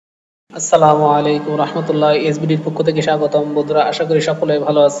আসসালামু আলাইকুম রহমতুল্লাহ। এসবিডির পক্ষ থেকে স্বাগতম বন্ধুরা, আশা করি সকলে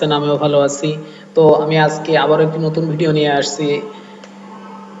ভালো আছেন, আমিও ভালো আছি। তো আমি আজকে আবার একটি নতুন ভিডিও নিয়ে আসছি।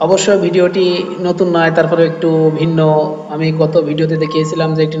 অবশ্য ভিডিওটি নতুন নয়, তারপরে একটু ভিন্ন। আমি গত ভিডিওতে দেখিয়েছিলাম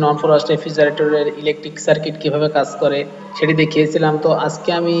যে একটি নন ফরওয়ার্ড রেফ্রিজারেটরের ইলেকট্রিক সার্কিট কিভাবে কাজ করে সেটি দেখিয়েছিলাম। তো আজকে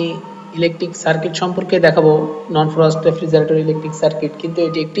আমি ইলেকট্রিক সার্কিট সম্পর্কে দেখাবো, নন ফরওয়ার্ড রেফ্রিজারেটর ইলেকট্রিক সার্কিট, কিন্তু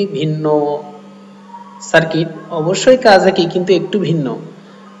এটি একটি ভিন্ন সার্কিট। অবশ্যই কাজ একই কিন্তু একটু ভিন্ন।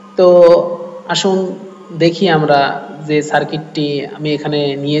 তো আসুন দেখি আমরা যে সার্কিটটি আমি এখানে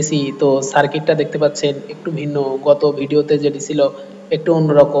নিয়েছি। তো সার্কিটটা দেখতে পাচ্ছেন একটু ভিন্ন, গত ভিডিওতে যেটি ছিল একটু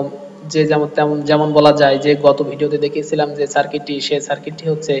অন্যরকম। যে যেমন তেমন যেমন বলা যায় যে গত ভিডিওতে দেখিয়েছিলাম যে সার্কিটটি, সে সার্কিটটি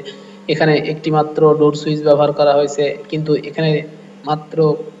হচ্ছে এখানে একটি মাত্র ডোর সুইচ ব্যবহার করা হয়েছে, কিন্তু মাত্র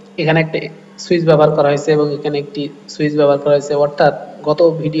এখানে একটা সুইচ ব্যবহার করা হয়েছে এবং এখানে একটি সুইচ ব্যবহার করা হয়েছে। অর্থাৎ গত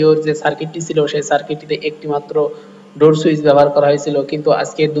ভিডিওর যে সার্কিটটি ছিল সেই সার্কিটটিতে একটি মাত্র ডোর সুইচ ব্যবহার করা হয়েছিল, কিন্তু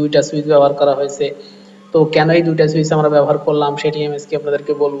আজকে দুইটা সুইচ ব্যবহার করা হয়েছে। তো কেন এই দুইটা সুইচ আমরা ব্যবহার করলাম সেটি আমি আজকে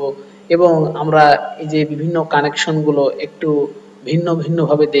আপনাদেরকে বলবো। এবং আমরা এই যে বিভিন্ন কানেকশন গুলো একটু ভিন্ন ভিন্ন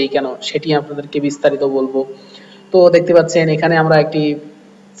ভাবে দেই কেন সেটি আপনাদেরকে বিস্তারিত বলবো। তো দেখতে পাচ্ছেন এখানে আমরা একটি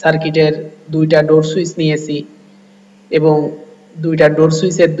সার্কিটের দুইটা ডোর সুইচ নিয়েছি এবং দুইটা ডোর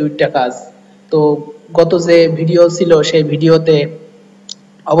সুইচের দুইটা কাজ। তো গত যে ভিডিও ছিল সেই ভিডিওতে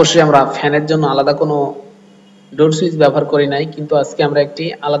অবশ্যই আমরা ফ্যানের জন্য আলাদা কোনো ডোর সুইচ ব্যবহার করি নাই, কিন্তু আজকে আমরা একটি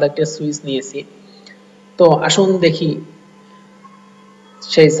আলাদা একটা সুইচ নিয়েছি। তো আসুন দেখি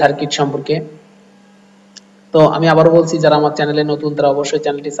সেই সার্কিট সম্পর্কে। তো আমি আবারও বলছি, যারা আমার চ্যানেলে নতুন তারা অবশ্যই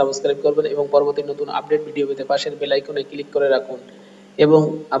চ্যানেলটি সাবস্ক্রাইব করবেন এবং পরবর্তী নতুন আপডেট ভিডিও পেতে পাশের বেল আইকনে ক্লিক করে রাখুন। এবং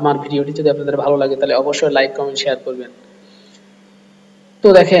আমার ভিডিওটি যদি আপনাদের ভালো লাগে তাহলে অবশ্যই লাইক কমেন্ট শেয়ার করবেন। তো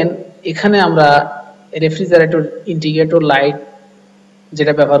দেখেন এখানে আমরা রেফ্রিজারেটর ইন্টিগ্রেটর লাইট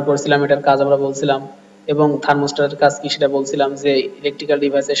যেটা ব্যবহার করছিলাম এটার কাজ আমরা বলছিলাম, এবং থার্মোস্ট্যাটের কাজ কি সেটা বলছিলাম, যে ইলেকট্রিক্যাল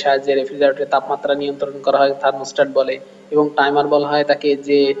ডিভাইসের সাহায্যে রেফ্রিজারেটরের তাপমাত্রা নিয়ন্ত্রণ করা হয় থার্মোস্ট্যাট বলে, এবং টাইমার বলা হয় তাকে,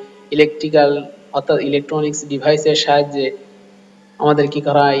 যে ইলেকট্রিক্যাল অর্থাৎ ইলেকট্রনিক্স ডিভাইসের সাহায্যে আমাদের কি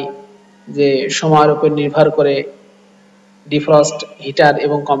করা হয়, যে সময়ের উপর নির্ভর করে ডিফ্রস্ট, হিটার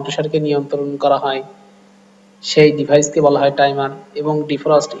এবং কম্প্রেসরকে নিয়ন্ত্রণ করা হয়, সেই ডিভাইসকে বলা হয় টাইমার। এবং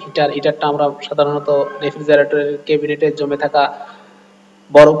ডিফ্রস্ট হিটারটা আমরা সাধারণত রেফ্রিজারেটরের ক্যাবিনেটে জমে থাকা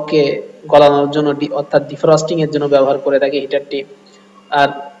বরফকে গলানোর জন্য অর্থাৎ ডিফ্রস্টিং এর জন্য ব্যবহার করে থাকি হিটারটি। আর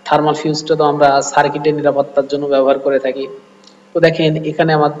থার্মাল ফিউজটা তো আমরা সার্কিটের নিরাপত্তার জন্য ব্যবহার করে থাকি। তো দেখেন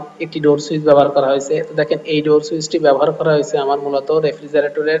এখানে আমার একটি ডোর সুইচ ব্যবহার করা হয়েছে। তো দেখেন এই ডোর সুইচটি ব্যবহার করা হয়েছে আমার মূলত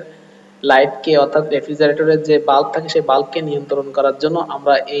রেফ্রিজারেটরের লাইটকে, অর্থাৎ রেফ্রিজারেটরের যে বাল্ব থাকে সেই বাল্বকে নিয়ন্ত্রণ করার জন্য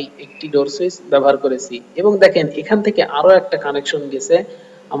আমরা এই একটি ডোর সুইচ ব্যবহার করেছি। এবং দেখেন এখান থেকে আরো একটা কানেকশন গেছে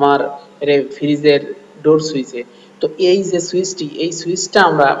আমার ফ্রিজের ডোর সুইচে। তো এই যে সুইচটি, এই সুইচটা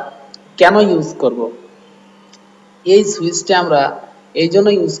আমরা কেন ইউজ করব? এই সুইচটা আমরা এই জন্য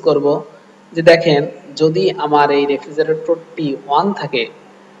ইউজ করব যে দেখেন, যদি আমার এই রেফ্রিজারেটরটি অন থাকে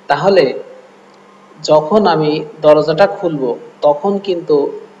তাহলে যখন আমি দরজাটা খুলবো তখন কিন্তু,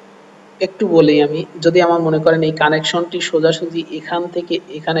 একটু বলি আমি, যদি আমার মনে করেন এই কানেকশনটি সোজাসুজি এখান থেকে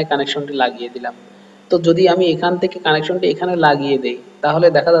এখানে কানেকশনটি লাগিয়ে দিলাম, তো যদি আমি এখান থেকে কানেকশনটি এখানে লাগিয়ে দেই তাহলে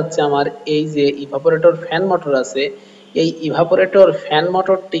দেখা যাচ্ছে আমার এই যে ইভাপোরেটর ফ্যান মোটর আছে, এই ইভাপোরেটর ফ্যান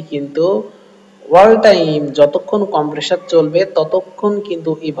মোটরটি কিন্তু অল টাইম যতক্ষণ কম্প্রেসার চলবে ততক্ষণ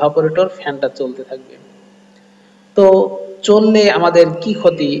কিন্তু ইভাপোরেটর ফ্যানটা চলতে থাকবে। তো চললে আমাদের কি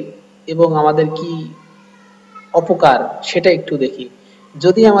ক্ষতি এবং আমাদের কি অপকার সেটা একটু দেখি।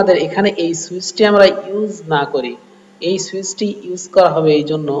 যদি আমাদের এখানে এই সুইচটি আমরা ইউজ না করি, এই সুইচটি ইউজ করা হবে এই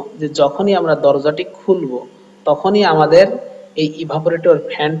জন্য যে যখনই আমরা দরজাটি খুলবো তখনই আমাদের এই ইভাপোরেটর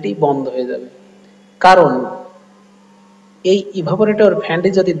ফ্যানটি বন্ধ হয়ে যাবে। কারণ এই ইভাপোরেটর ফ্যানটি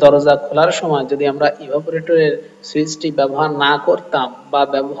যদি দরজা খোলার সময় যদি আমরা ইভাপোরেটরের সুইচটি ব্যবহার না করতাম বা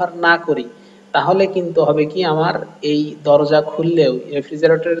ব্যবহার না করি, তাহলে কিন্তু হবে কি, আমার এই দরজা খুললেও,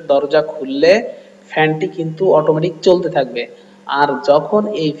 রেফ্রিজারেটরের দরজা খুললে ফ্যানটি কিন্তু অটোমেটিক চলতে থাকবে। আর যখন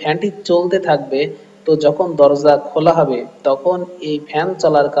এই ফ্যানটি চলতে থাকবে, তো যখন দরজা খোলা হবে তখন এই ফ্যান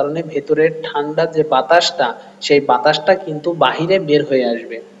চলার কারণে ভেতরের ঠান্ডা যে বাতাসটা, সেই বাতাসটা কিন্তু বাহিরে বের হয়ে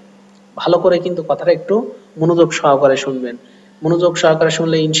আসবে। ভালো করে কিন্তু কথাটা একটু মনোযোগ সহকারে শুনবেন। মনোযোগ সহকারে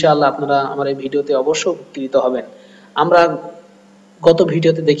শুনলে ইনশাআল্লাহ আপনারা আমার এই ভিডিওতে অবশ্যই উপকৃত হবেন। আমরা গত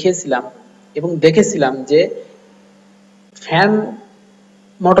ভিডিওতে দেখিয়েছিলাম এবং দেখেছিলাম যে ফ্যান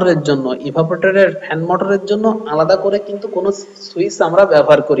মোটরের জন্য, ইভাপোরেটরের ফ্যান মোটরের জন্য আলাদা করে কিন্তু কোনো সুইচ আমরা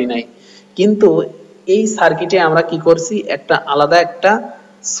ব্যবহার করি নাই, কিন্তু এই সার্কিটে আমরা কি করছি, একটা আলাদা একটা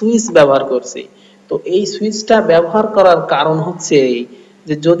সুইচ ব্যবহার করছি। তো এই সুইচটা ব্যবহার করার কারণ হচ্ছে এই,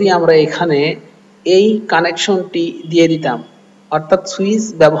 যে যদি আমরা এখানে এই কানেকশনটি দিয়ে দিতাম, অর্থাৎ সুইচ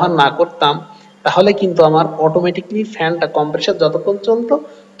ব্যবহার না করতাম, তাহলে কিন্তু আমার অটোমেটিকলি ফ্যানটা কম্প্রেসার যতক্ষণ চলতো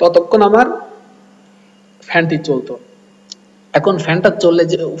ততক্ষণ আমার ফ্যানটি চলতো। এখন ফ্যানটা চললে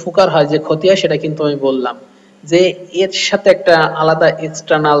যে উপকার হয়, যে ক্ষতি হয় সেটা কিন্তু আমি বললাম, যে এর সাথে একটা আলাদা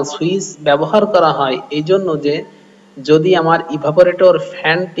এক্সটার্নাল সুইচ ব্যবহার করা হয় এই জন্য যে যদি আমার ইভাপোরেটর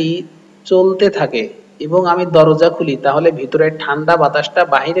ফ্যানটি চলতে থাকে এবং আমি দরজা খুলি তাহলে ভিতরে ঠান্ডা বাতাসটা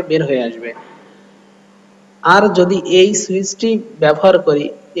বাইরে বের হয়ে আসবে। আর যদি এই সুইচটি ব্যবহার করি,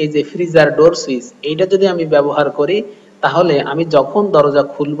 এই যে ফ্রিজার ডোর সুইচ, এইটা যদি আমি ব্যবহার করি তাহলে আমি যখন দরজা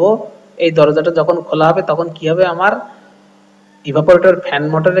খুলবো, এই দরজাটা যখন খোলা হবে তখন কি হবে, আমার ইভাপোরেটর ফ্যান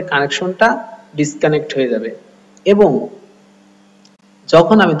মোটরের কানেকশনটা ডিসকানেক্ট হয়ে যাবে এবং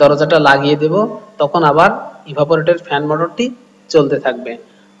যখন আমি দরজাটা লাগিয়ে দেব তখন আবার ইভাপোরেটর ফ্যান মোটরটি চলতে থাকবে।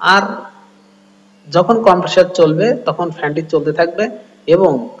 আর যখন কম্প্রেসার চলবে তখন ফ্যানটি চলতে থাকবে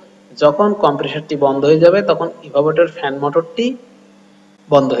এবং যখন কম্প্রেসারটি বন্ধ হয়ে যাবে তখন ইভাপোরেটর ফ্যান মোটরটি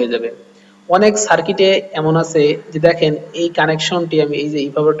বন্ধ হয়ে যাবে। অনেক সার্কিটে এমন আছে যে দেখেন এই কানেকশনটি, আমি এই যে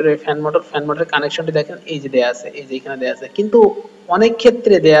ইভাপোরেটরের ফ্যান মোটরের কানেকশনটি দেখেন এই যে দেয়া আছে, এই যে এখানে দেয়া আছে, কিন্তু অনেক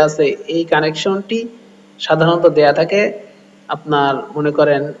ক্ষেত্রে দেয়া আছে এই কানেকশনটি সাধারণত দেয়া থাকে আপনার মনে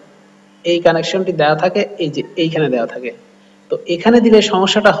করেন এই কানেকশনটি দেওয়া থাকে এই যে এইখানে দেওয়া থাকে। তো এখানে দিলে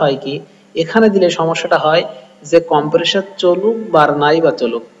সমস্যাটা হয় কি, এখানে দিলে সমস্যাটা হয় যে কম্প্রেসার চলুক বা নাই বা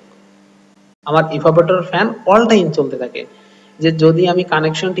চলুক আমার ইভাপোরেটর ফ্যান অল টাইম চলতে থাকে। যে যদি আমি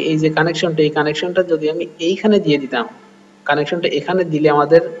কানেকশনটি, এই যে কানেকশনটা, এই কানেকশনটা যদি আমি এইখানে দিয়ে দিতাম, কানেকশনটা এখানে দিলে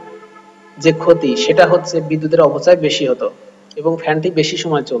আমাদের যে ক্ষতি সেটা হচ্ছে বিদ্যুতের অপচয় বেশি হতো এবং ফ্যানটি বেশি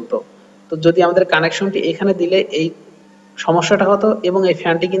সময় চলতো। তো যদি আমাদের কানেকশনটি এখানে দিলে এই সমস্যাটা হতো এবং এই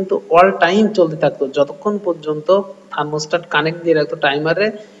ফ্যানটি কিন্তু অল টাইম চলতে থাকতো যতক্ষণ পর্যন্ত থার্মোস্ট্যাট কানেক্ট দিয়ে রাখতো টাইমারে,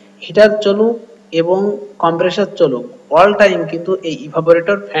 হিটার চলুক এবং কম্প্রেসার চলুক অল টাইম কিন্তু এই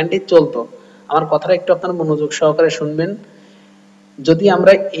ইভাপোরেটর ফ্যানটি চলতো। আমার কথাটা একটু আপনারা মনোযোগ সহকারে শুনবেন। যদি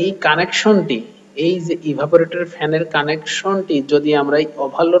আমরা এই কানেকশনটি, এই যে ইভাপোরেটর ফ্যানের কানেকশনটি যদি আমরা এই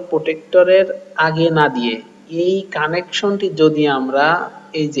ওভারলোড প্রোটেক্টরের আগে না দিয়ে এই কানেকশনটি যদি আমরা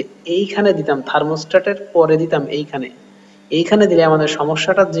এই যে এইখানে দিতাম, থার্মোস্ট্যাটের পরে দিতাম এইখানে, এইখানে দিলে আমাদের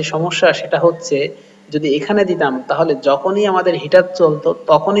সমস্যাটা যে সমস্যা সেটা হচ্ছে যদি এখানে দিতাম তাহলে যখনই আমাদের হিটার চলতো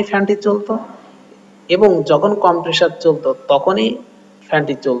তখনই ফ্যানটি চলতো এবং যখন কম্প্রেসার চলতো তখনই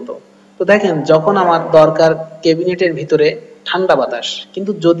ফ্যানটি চলতো। তো দেখেন যখন আমার দরকার ক্যাবিনেটের ভিতরে ঠান্ডা বাতাস,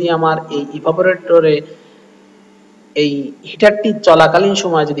 কিন্তু যদি আমার এই ইভাপোরেটরে এই হিটারটি চলাকালীন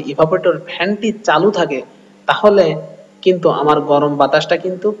সময় যদি ইভাপোরেটর ফ্যানটি চালু থাকে তাহলে কিন্তু আমার গরম বাতাসটা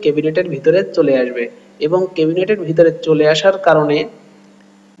কিন্তু ক্যাবিনেটের ভিতরে চলে আসবে এবং ক্যাবিনেটের ভিতরে চলে আসার কারণে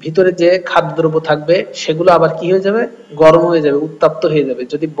ভিতরে যে খাদ্যদ্রব্য থাকবে সেগুলো আবার কি হয়ে যাবে, গরম হয়ে যাবে, উত্তপ্ত হয়ে যাবে।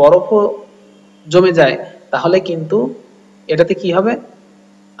 যদি বরফও জমে যায় তাহলে কিন্তু এটাতে কি হবে,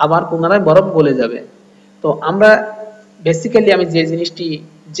 আবার পুনরায় বরফ গলে যাবে। তো আমরা বেসিক্যালি আমি যে জিনিসটি,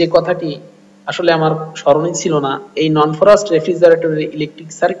 যে কথাটি আসলে আমার স্মরণে ছিল না, এই নন ফ্রস্ট রেফ্রিজারেটরের ইলেকট্রিক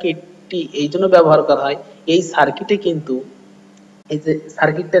সার্কিটটি এই জন্য ব্যবহার করা হয়, এই সার্কিটে কিন্তু এই যে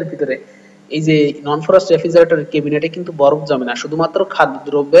সার্কিটটার ভিতরে এই যে নন ফ্রস্ট রেফ্রিজারেটরের ক্যাবিনেটে কিন্তু বরফ জমে না, শুধুমাত্র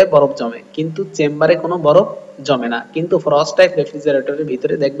খাদ্যদ্রব্যে বরফ জমে কিন্তু চেম্বারে কোনো বরফ জমে না। কিন্তু ফ্রস্ট টাইপ রেফ্রিজারেটরের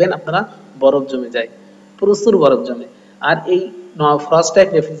ভিতরে দেখবেন আপনারা বরফ জমে যায়, প্রচুর বরফ জমে। আর এই ফ্রস্ট টাইপ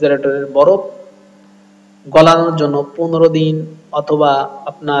রেফ্রিজারেটরের বরফ গলানোর জন্য 15 দিন অথবা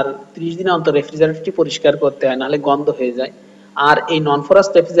আপনার 30 দিন অন্তর রেফ্রিজারেটরটি পরিষ্কার করতে হয়, নাহলে গন্ধ হয়ে যায়। আর এই নন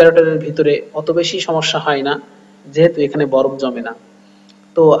ফ্রস্ট রেফ্রিজারেটরের ভিতরে অত বেশি সমস্যা হয় না যেহেতু এখানে বরফ জমে না।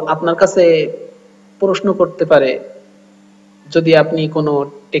 তো আপনার কাছে প্রশ্ন করতে পারে, যদি আপনি কোনো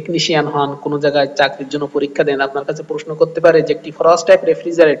টেকনিশিয়ান হন, কোনো জায়গায় চাকরির জন্য পরীক্ষা দেন, আপনার কাছে প্রশ্ন করতে পারে যে একটি ফ্রস্ট টাইপ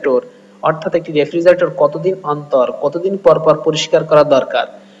রেফ্রিজারেটর অর্থাৎ একটি রেফ্রিজারেটর কতদিন অন্তর, কতদিন পর পর পরিষ্কার করা দরকার।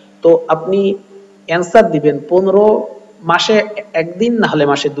 তো আপনি অ্যান্সার দিবেন 15 মাসে একদিন, না হলে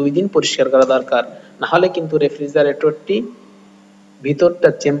মাসে 2 দিন পরিষ্কার করা দরকার, না হলে কিন্তু রেফ্রিজারেটরটি ভিতরটা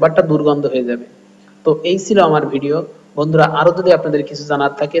চেম্বারটা দুর্গন্ধ হয়ে যাবে। তো এই ছিল আমার ভিডিও। বন্ধুরা আরো যদি আপনাদের কিছু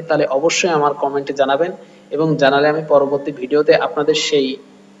জানার থাকে তাহলে অবশ্যই আমার কমেন্টে জানাবেন এবং জানালে আমি পরবর্তী ভিডিওতে আপনাদের সেই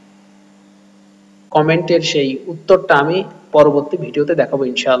কমেন্টের সেই উত্তরটা আমি পরবর্তী ভিডিওতে দেখাবো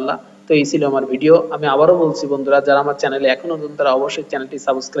ইনশাআল্লাহ। তো এই ছিল আমার ভিডিও। আমি আবারও বলছি বন্ধুরা, যারা আমার চ্যানেলে এখনো নতুন তারা অবশ্যই চ্যানেলটি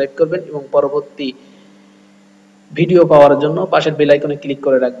সাবস্ক্রাইব করবেন এবং পরবর্তী ভিডিও পাওয়ার জন্য পাশের বেল আইকনে ক্লিক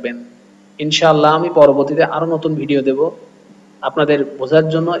করে রাখবেন। ইনশাআল্লাহ আমি পরবর্তীতে আরো নতুন ভিডিও দেব আপনাদের বোঝার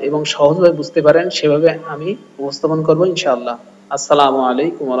জন্য এবং সহজভাবে বুঝতে পারেন সেভাবে আমি উপস্থাপন করব ইনশাআল্লাহ। আসসালামু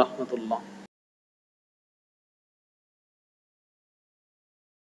আলাইকুম ওয়া রাহমাতুল্লাহ।